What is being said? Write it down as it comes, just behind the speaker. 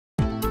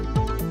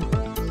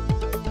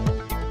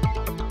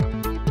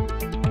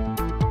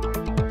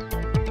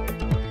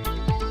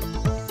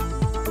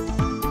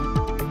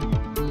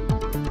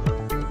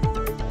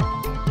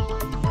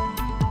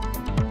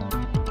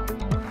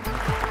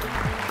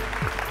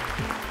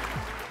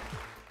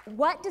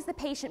what does the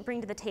patient bring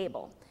to the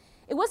table?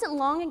 It wasn't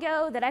long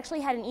ago that I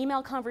actually had an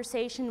email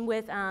conversation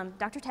with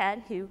Dr.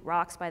 Ted, who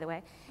rocks, by the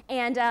way,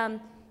 and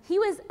he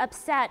was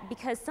upset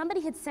because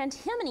somebody had sent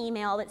him an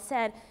email that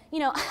said, you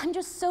know, I'm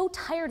just so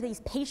tired of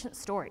these patient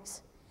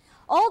stories.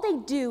 All they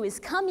do is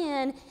come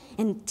in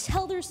and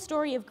tell their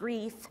story of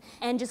grief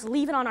and just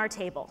leave it on our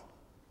table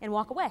and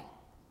walk away.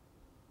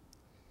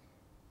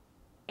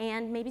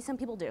 And maybe some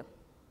people do,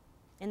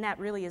 and that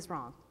really is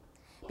wrong,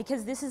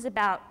 because this is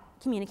about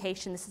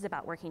communication, this is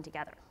about working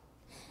together.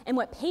 And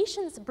what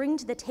patients bring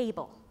to the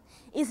table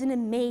is an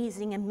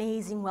amazing,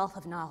 amazing wealth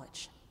of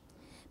knowledge.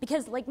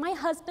 Because like my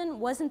husband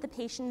wasn't the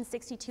patient in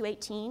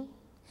 6218,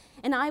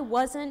 and I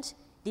wasn't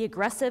the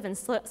aggressive and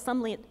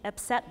somewhat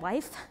upset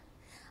wife,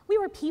 we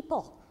were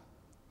people.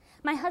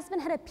 My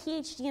husband had a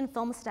PhD in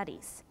film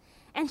studies,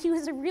 and he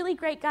was a really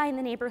great guy in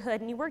the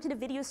neighborhood, and he worked at a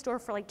video store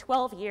for like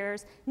 12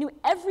 years, knew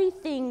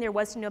everything there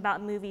was to know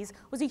about movies,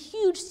 was a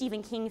huge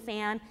Stephen King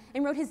fan,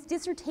 and wrote his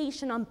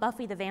dissertation on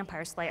Buffy the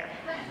Vampire Slayer.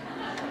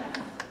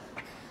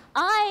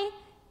 I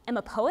am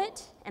a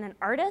poet and an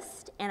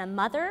artist and a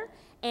mother,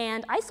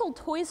 and I sold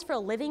toys for a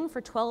living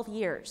for 12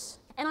 years.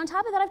 And on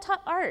top of that, I've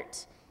taught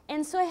art.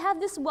 And so I have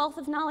this wealth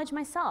of knowledge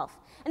myself.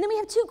 And then we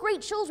have two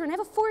great children. I have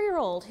a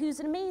 4-year-old who's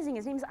amazing.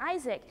 His name's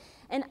Isaac.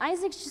 And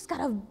Isaac's just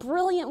got a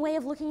brilliant way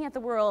of looking at the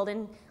world.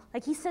 And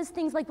like he says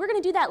things like, we're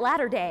going to do that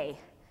latter day.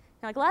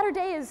 Now, like latter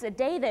day is a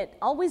day that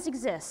always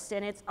exists,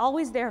 and it's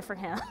always there for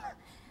him.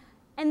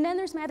 And then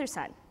there's my other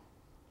son,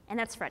 and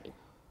that's Freddie.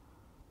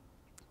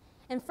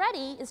 And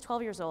Freddie is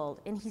 12 years old,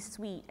 and he's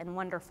sweet and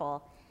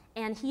wonderful,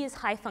 and he is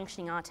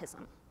high-functioning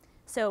autism.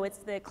 So it's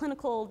the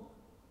clinical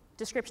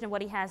description of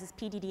what he has is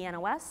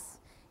PDD-NOS.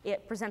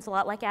 It presents a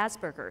lot like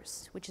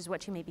Asperger's, which is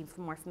what you may be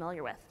more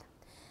familiar with.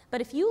 But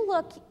if you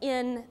look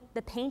in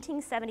the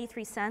painting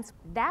 73 Cents,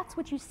 that's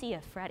what you see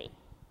of Freddie.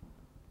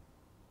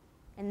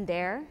 And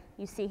there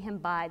you see him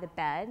by the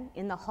bed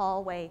in the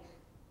hallway,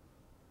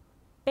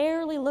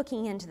 barely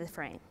looking into the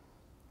frame.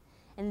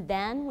 And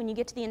then when you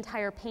get to the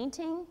entire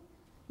painting,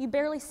 you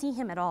barely see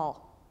him at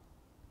all.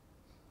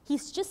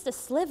 He's just a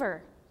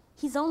sliver.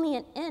 He's only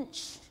an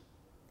inch.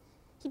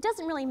 He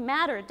doesn't really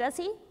matter, does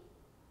he?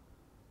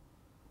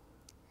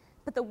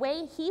 But the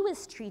way he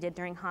was treated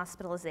during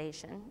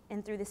hospitalization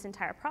and through this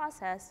entire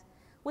process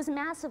was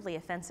massively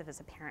offensive as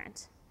a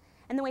parent.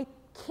 And the way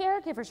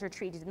caregivers are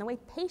treated and the way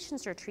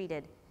patients are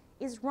treated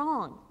is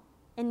wrong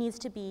and needs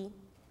to be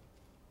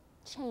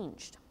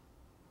changed.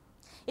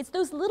 It's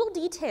those little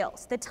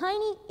details, the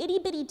tiny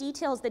itty-bitty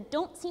details that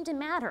don't seem to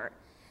matter,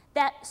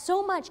 that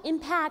so much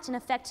impact and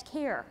affect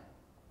care.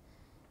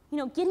 You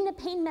know, getting the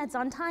pain meds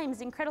on time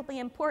is incredibly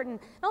important.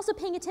 And also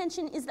paying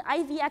attention, is the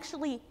IV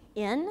actually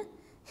in?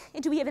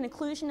 Do we have an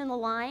occlusion in the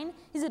line?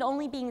 Is it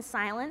only being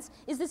silenced?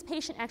 Is this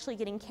patient actually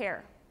getting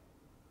care?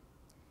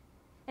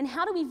 And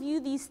how do we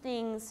view these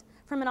things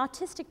from an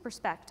autistic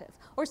perspective,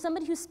 or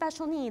somebody who's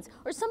special needs,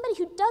 or somebody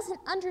who doesn't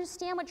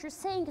understand what you're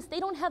saying because they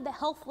don't have the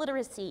health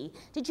literacy?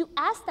 Did you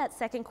ask that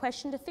second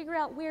question to figure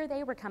out where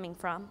they were coming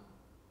from?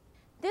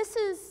 This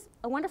is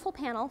a wonderful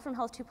panel from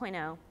Health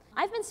 2.0.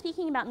 I've been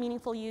speaking about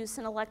meaningful use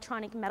and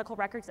electronic medical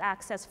records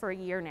access for a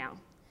year now.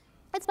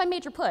 It's my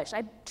major push.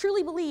 I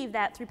truly believe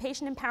that through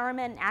patient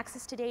empowerment and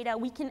access to data,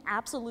 we can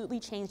absolutely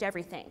change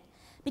everything.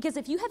 Because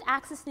if you have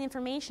access to the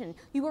information,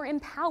 you are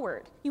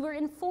empowered, you are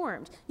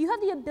informed, you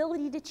have the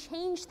ability to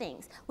change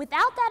things.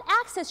 Without that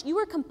access, you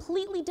are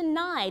completely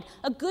denied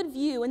a good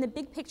view and the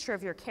big picture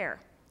of your care.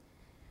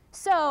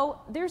 So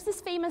there's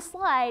this famous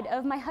slide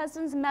of my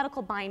husband's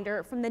medical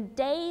binder from the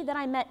day that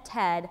I met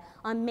Ted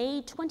on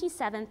May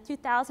 27th,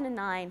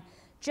 2009,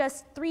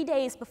 just 3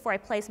 days before I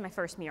placed my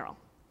first mural,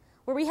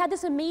 where we had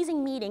this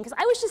amazing meeting, because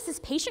I was just this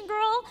patient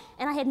girl,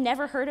 and I had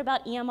never heard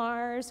about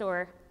EMRs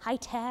or high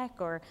tech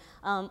or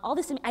all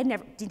this. I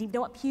didn't even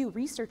know what Pew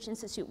Research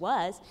Institute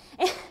was.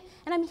 And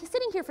I'm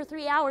sitting here for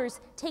 3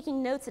 hours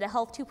taking notes at a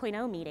Health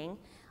 2.0 meeting,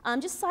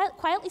 just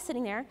quietly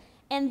sitting there,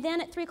 and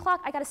then at 3 o'clock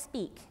I got to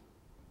speak.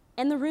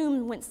 And the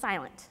room went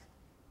silent,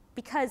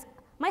 because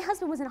my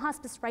husband was in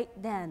hospice right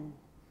then.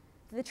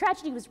 The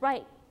tragedy was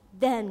right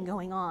then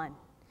going on.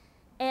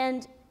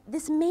 And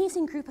this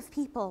amazing group of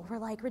people were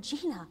like,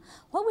 Regina,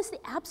 what was the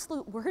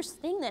absolute worst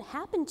thing that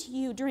happened to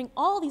you during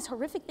all these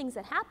horrific things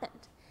that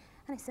happened?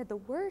 And I said, the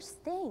worst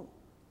thing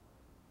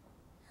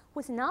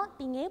was not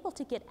being able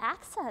to get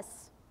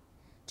access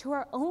to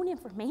our own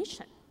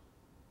information.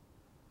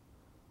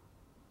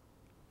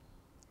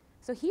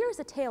 So here's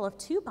a tale of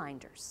two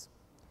binders.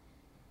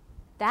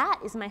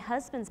 That is my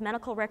husband's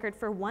medical record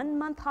for 1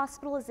 month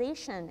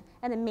hospitalization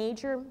at a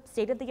major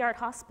state-of-the-art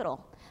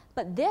hospital.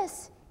 But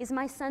this is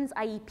my son's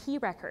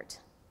IEP record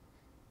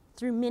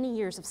through many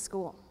years of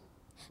school.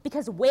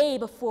 Because way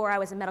before I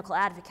was a medical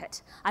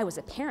advocate, I was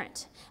a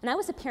parent. And I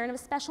was a parent of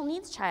a special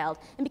needs child.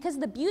 And because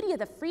of the beauty of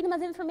the Freedom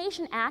of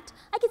Information Act,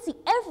 I could see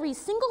every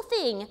single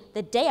thing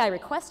the day I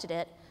requested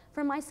it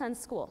from my son's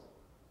school.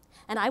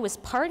 And I was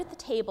part at the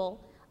table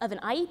of an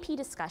IEP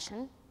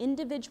discussion,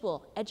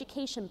 individual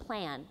education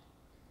plan,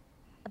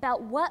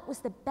 about what was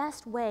the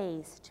best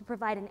ways to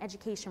provide an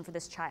education for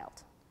this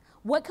child.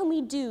 What can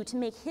we do to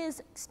make his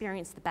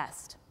experience the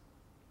best?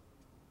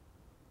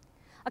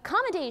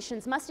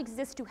 Accommodations must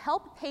exist to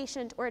help a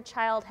patient or a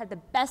child have the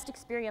best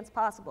experience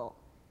possible.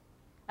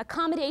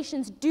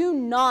 Accommodations do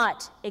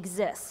not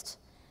exist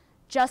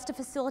just to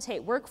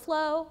facilitate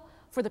workflow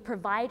for the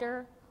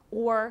provider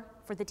or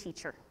for the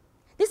teacher.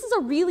 This is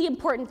a really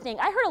important thing.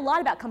 I heard a lot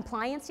about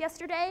compliance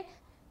yesterday.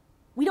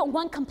 We don't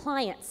want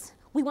compliance.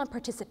 We want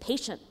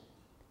participation.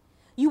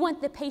 You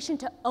want the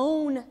patient to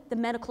own the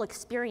medical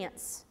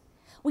experience.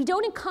 We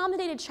don't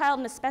accommodate a child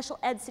in a special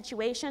ed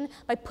situation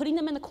by putting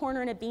them in the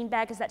corner in a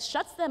beanbag because that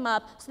shuts them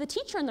up so the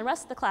teacher and the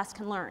rest of the class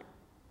can learn.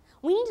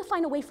 We need to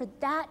find a way for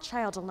that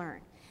child to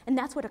learn, and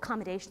that's what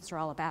accommodations are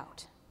all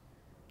about.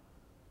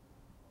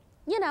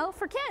 You know,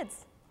 for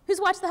kids. Who's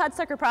watched The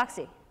Hudsucker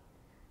Proxy?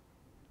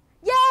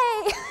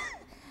 Yay!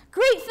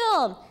 Great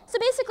film. So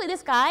basically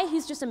this guy,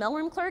 who's just a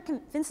mailroom clerk,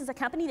 convinces a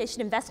company they should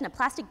invest in a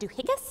plastic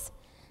doohickey,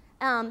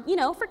 you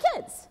know, for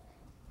kids.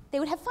 They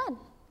would have fun.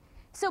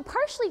 So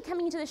partially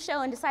coming into the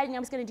show and deciding I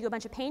was going to do a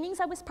bunch of paintings,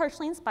 I was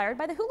partially inspired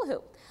by the hula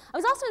hoop. I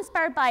was also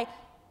inspired by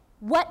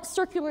what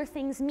circular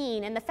things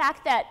mean and the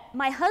fact that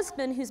my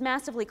husband, who's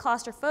massively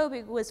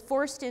claustrophobic, was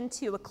forced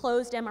into a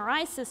closed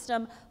MRI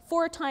system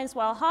 4 times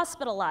while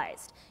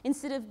hospitalized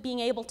instead of being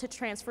able to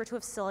transfer to a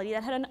facility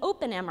that had an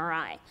open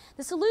MRI.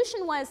 The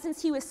solution was,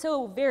 since he was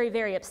so very,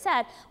 very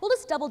upset, we'll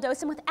just double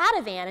dose him with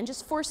Ativan and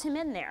just force him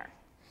in there.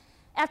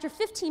 After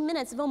 15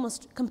 minutes of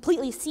almost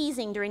completely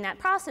seizing during that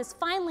process,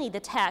 finally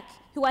the tech,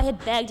 who I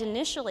had begged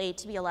initially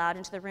to be allowed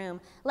into the room,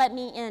 let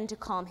me in to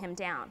calm him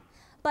down.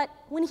 But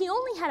when he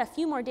only had a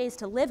few more days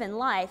to live in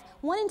life,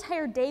 one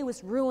entire day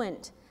was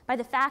ruined by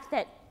the fact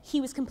that he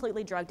was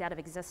completely drugged out of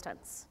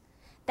existence.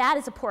 That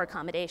is a poor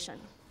accommodation.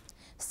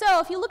 So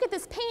if you look at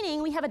this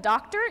painting, we have a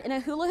doctor in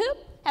a hula hoop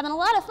having a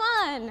lot of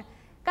fun,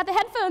 got the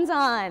headphones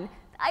on,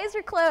 the eyes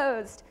are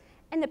closed,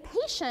 and the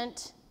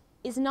patient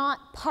is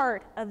not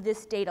part of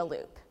this data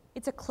loop.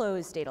 It's a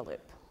closed data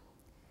loop.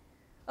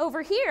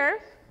 Over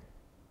here,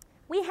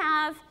 we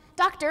have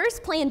doctors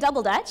playing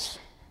double dutch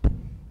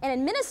and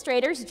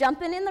administrators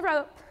jumping in the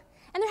rope,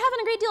 and they're having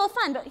a great deal of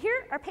fun. But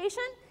here, our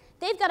patient,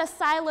 they've got a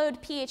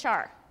siloed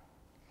PHR.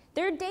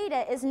 Their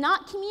data is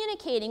not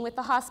communicating with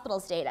the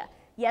hospital's data.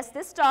 Yes,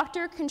 this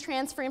doctor can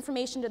transfer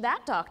information to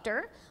that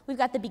doctor. We've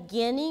got the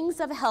beginnings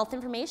of a health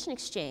information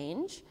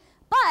exchange,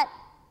 but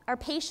our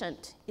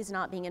patient is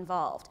not being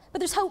involved. But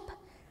there's hope.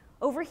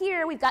 Over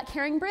here, we've got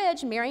Caring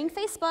Bridge marrying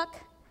Facebook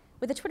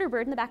with a Twitter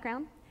bird in the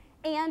background,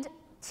 and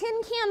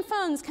tin can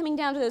phones coming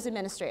down to those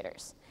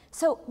administrators.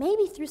 So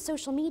maybe through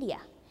social media,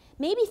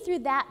 maybe through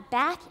that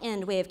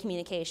back-end way of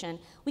communication,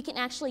 we can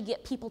actually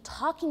get people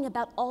talking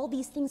about all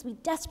these things we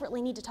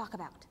desperately need to talk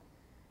about.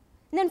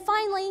 And then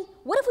finally,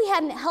 what if we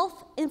had a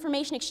health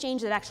information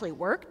exchange that actually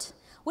worked?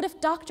 What if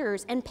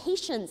doctors and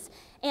patients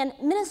and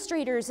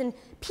administrators and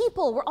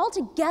people were all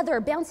together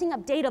bouncing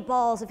up data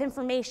balls of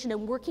information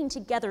and working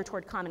together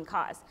toward common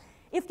cause?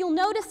 If you'll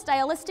notice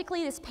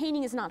stylistically, this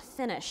painting is not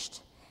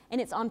finished, and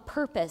it's on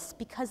purpose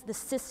because the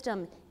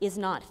system is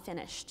not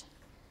finished.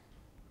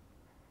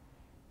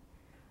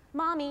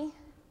 Mommy,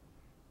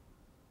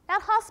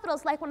 that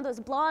hospital's like one of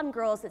those blonde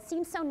girls that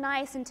seem so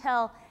nice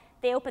until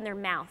they open their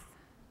mouth.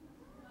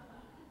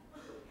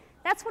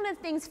 That's one of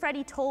the things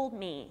Freddie told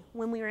me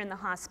when we were in the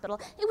hospital.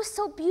 It was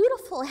so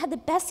beautiful. It had the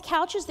best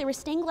couches. There were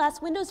stained glass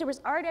windows. There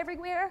was art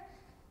everywhere.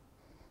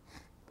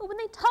 But when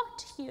they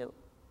talked to you,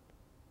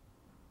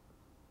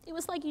 it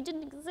was like you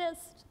didn't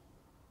exist.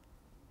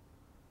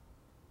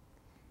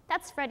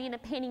 That's Freddie in a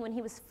painting when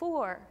he was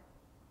 4.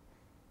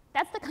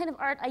 That's the kind of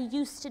art I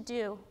used to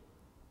do.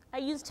 I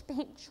used to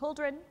paint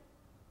children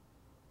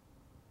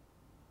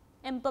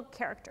and book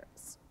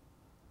characters.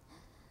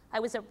 I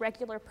was a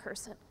regular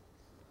person.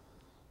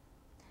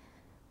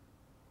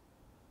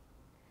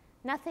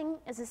 Nothing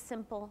is as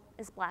simple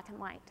as black and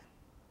white.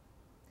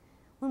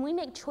 When we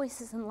make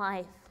choices in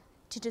life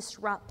to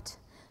disrupt,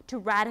 to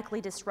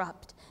radically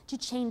disrupt, to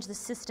change the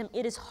system,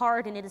 it is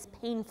hard and it is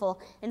painful,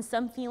 and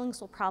some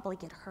feelings will probably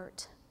get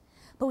hurt.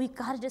 But we've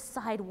got to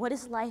decide, what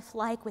is life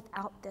like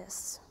without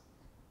this?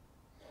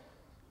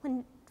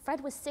 When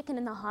Fred was sick and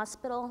in the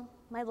hospital,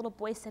 my little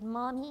boy said,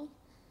 "Mommy,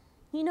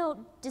 you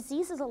know,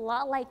 disease is a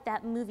lot like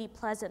that movie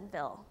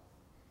Pleasantville.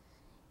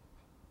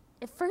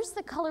 At first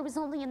the color was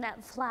only in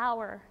that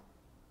flower,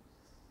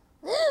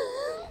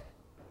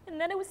 and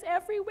then it was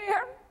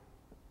everywhere."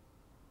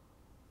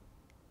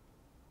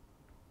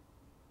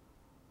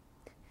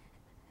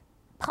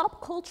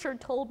 Pop culture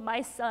told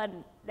my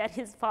son that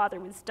his father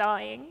was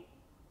dying.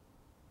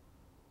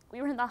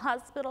 We were in the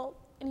hospital,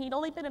 and he'd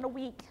only been in a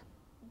week.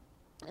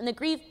 And the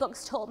grief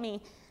books told me,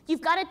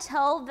 you've got to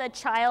tell the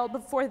child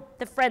before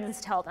the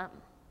friends tell them.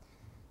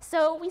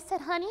 So we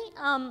said, honey,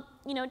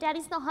 you know,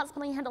 Daddy's in the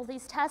hospital, he handles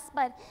these tests,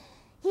 but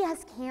he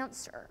has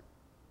cancer.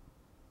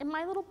 And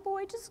my little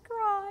boy just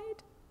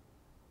cried.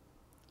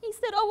 He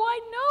said, oh, I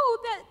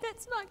know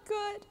that's not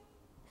good.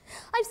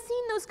 I've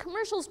seen those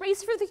commercials,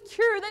 Race for the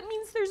Cure. That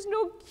means there's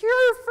no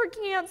cure for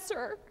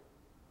cancer.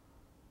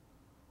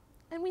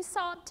 And we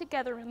sobbed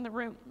together in the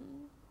room.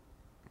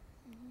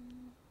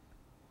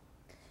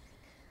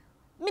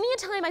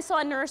 time I saw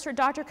a nurse or a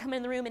doctor come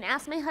in the room and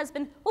ask my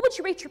husband, what would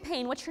you rate your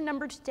pain? What's your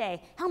number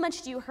today? How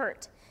much do you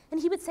hurt? And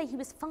he would say he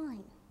was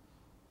fine.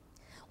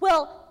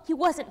 Well, he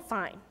wasn't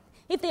fine.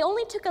 If they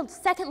only took a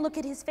second look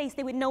at his face,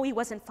 they would know he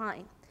wasn't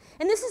fine.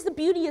 And this is the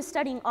beauty of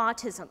studying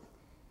autism.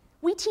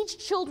 We teach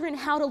children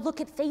how to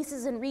look at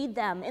faces and read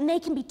them, and they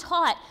can be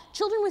taught.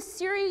 Children with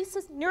serious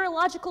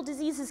neurological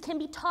diseases can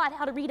be taught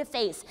how to read a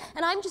face.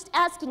 And I'm just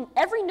asking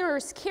every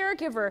nurse,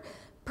 caregiver,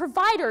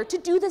 provider to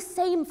do the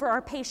same for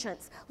our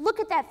patients. Look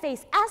at that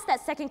face. Ask that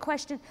second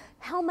question,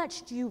 how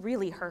much do you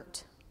really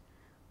hurt?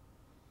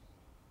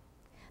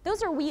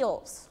 Those are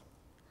wheals.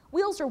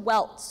 Wheals are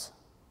welts.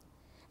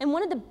 And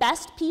one of the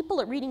best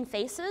people at reading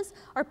faces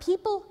are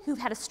people who've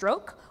had a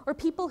stroke or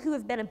people who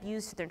have been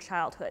abused in their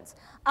childhoods.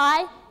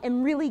 I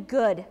am really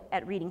good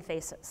at reading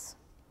faces.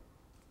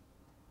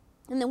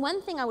 And the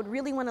one thing I would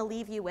really want to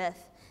leave you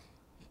with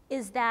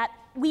is that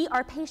we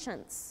are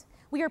patients.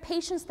 We are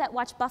patients that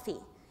watch Buffy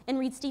and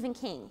read Stephen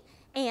King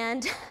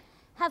and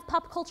have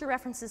pop culture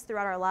references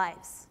throughout our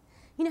lives.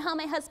 You know how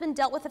my husband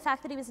dealt with the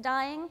fact that he was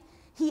dying?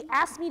 He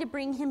asked me to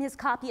bring him his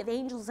copy of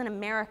Angels in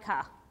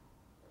America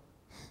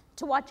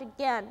to watch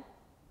again.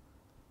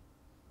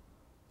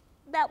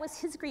 That was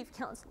his grief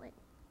counseling.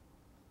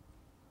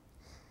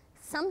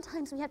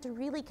 Sometimes we have to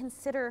really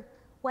consider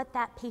what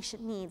that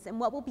patient needs and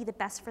what will be the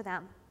best for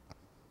them.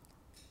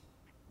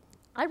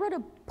 I wrote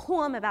a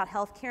poem about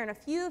healthcare, and a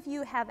few of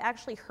you have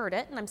actually heard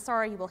it, and I'm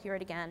sorry you will hear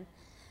it again.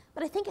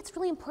 But I think it's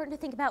really important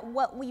to think about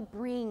what we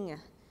bring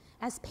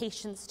as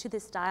patients to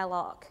this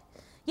dialogue.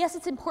 Yes,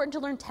 it's important to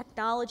learn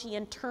technology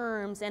and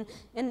terms and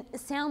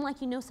sound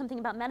like you know something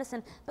about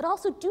medicine, but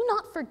also do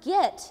not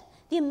forget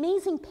the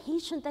amazing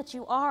patient that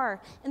you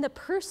are and the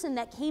person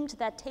that came to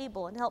that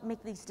table and helped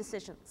make these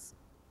decisions.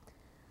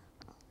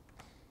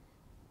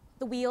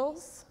 The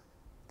wheels,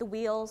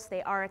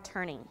 they are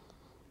a-turning.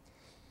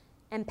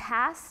 And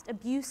past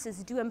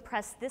abuses do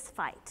impress this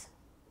fight.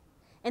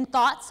 And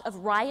thoughts of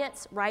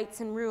riots,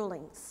 rights, and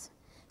rulings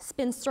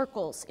spin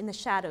circles in the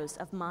shadows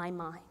of my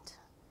mind.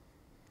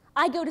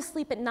 I go to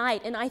sleep at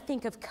night and I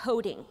think of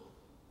coding.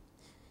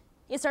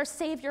 Is our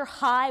Savior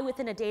high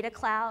within a data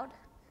cloud?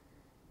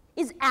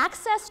 Is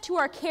access to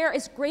our care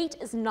as great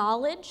as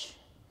knowledge?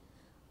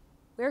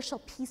 Where shall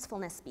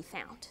peacefulness be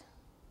found?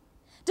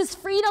 Does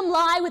freedom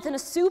lie within a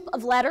soup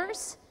of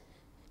letters?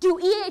 Do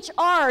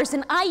EHRs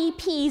and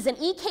IEPs and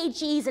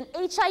EKGs and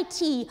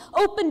HIT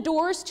open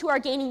doors to our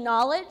gaining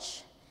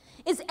knowledge?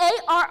 Is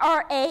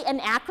ARRA an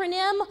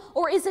acronym,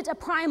 or is it a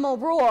primal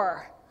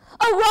roar?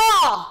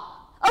 Arrah!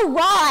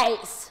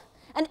 Arise!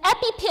 An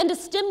EpiPen to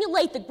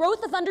stimulate the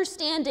growth of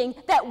understanding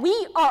that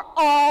we are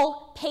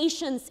all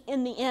patients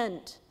in the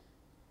end.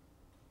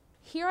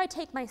 Here I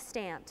take my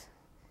stand.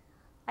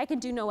 I can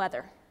do no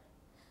other.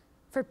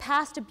 For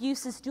past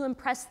abuses do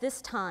impress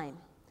this time.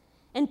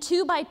 And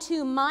two by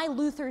two, my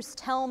Luthers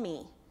tell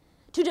me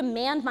to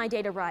demand my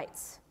data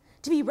rights,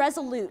 to be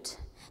resolute,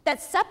 that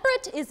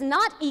separate is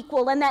not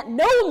equal, and that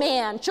no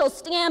man shall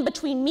stand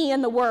between me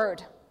and the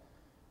word.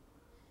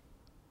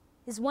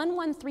 Is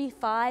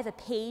 1135 a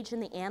page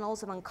in the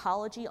annals of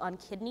oncology on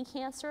kidney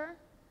cancer?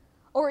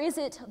 Or is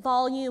it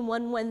volume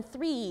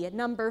 113,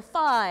 number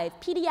 5,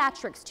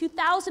 Pediatrics,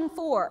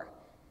 2004,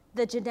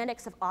 the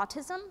genetics of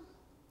autism?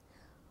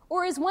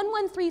 Or is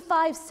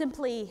 1135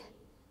 simply,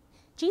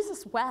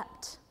 Jesus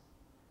wept?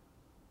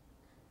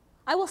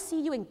 I will see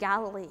you in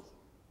Galilee,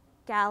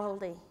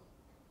 Galilee,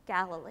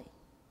 Galilee.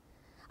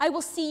 I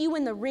will see you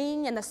in the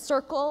ring and the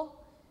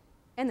circle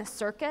and the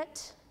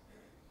circuit,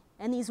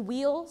 and these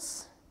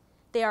wheels,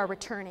 they are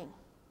returning.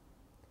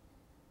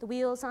 The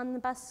wheels on the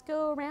bus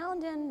go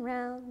round and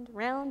round,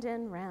 round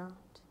and round.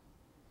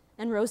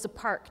 And Rosa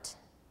parked.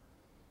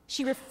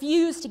 She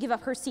refused to give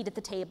up her seat at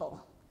the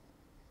table.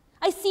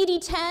 I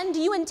CD10, do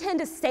you intend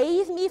to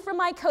save me from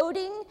my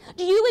coding?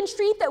 Do you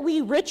entreat that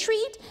we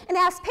retreat and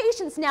ask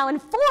patients now,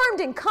 informed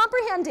and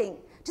comprehending,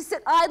 to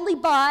sit idly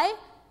by,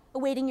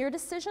 awaiting your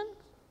decision?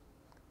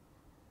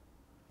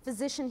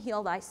 Physician,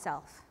 heal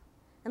thyself,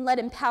 and let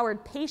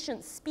empowered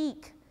patients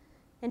speak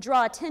and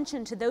draw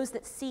attention to those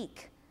that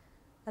seek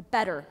a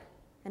better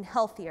and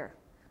healthier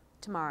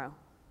tomorrow.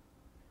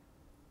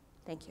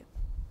 Thank you.